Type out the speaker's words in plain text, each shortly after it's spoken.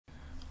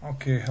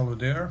Okay, hello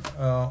there.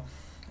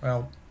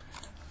 Well,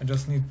 I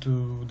just need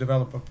to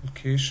develop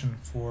application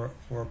for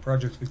a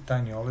project with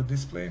tiny OLED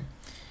display,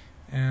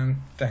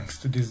 and thanks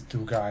to these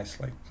two guys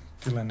like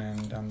Dylan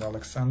and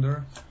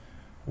Alexander,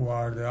 who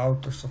are the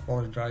authors of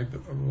OLED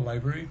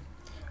library.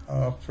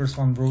 First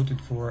one wrote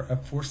it for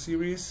F4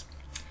 series,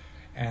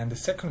 and the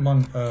second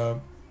one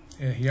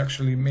he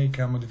actually make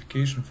a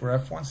modification for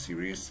F1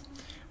 series,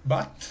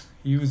 but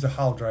he used the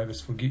HAL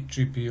drivers for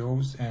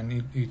GPOs and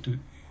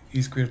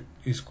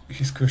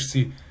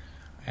E2C,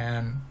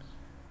 and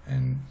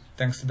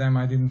thanks to them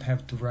I didn't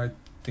have to write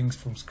things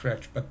from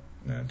scratch. But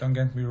don't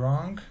get me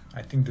wrong,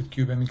 I think that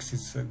CubeMX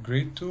is a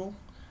great tool,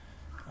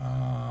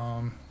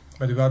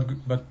 but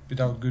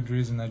without good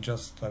reason I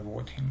just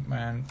avoid him.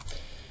 And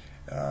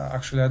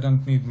actually I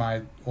don't need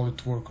my OLED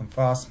to work on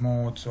fast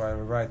mode, so I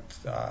write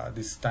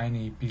this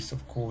tiny piece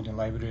of code in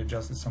library,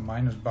 adjusted some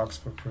minor bugs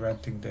for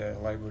preventing the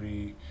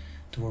library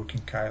to work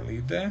in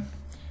KLED.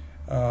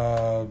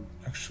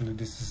 Actually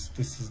this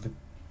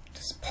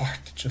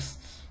part just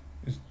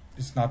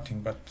is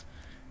nothing, but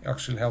it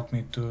actually helped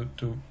me to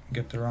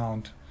get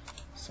around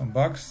some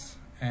bugs,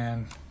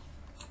 and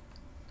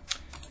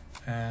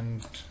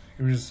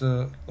here is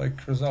a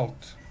like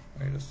result.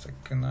 Wait a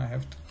second, I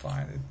have to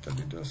find it, the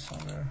video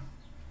somewhere,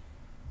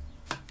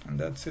 and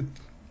that's it.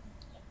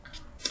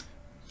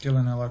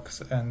 Dylan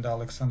and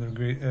Alexander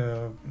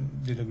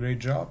did a great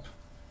job,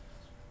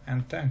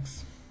 and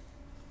thanks.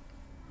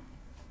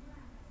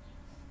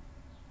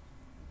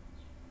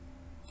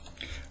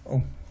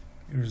 Oh,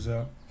 here's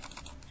a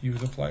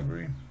use of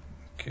library.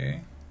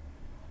 Okay,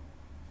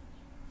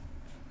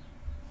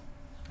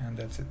 and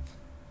that's it.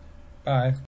 Bye.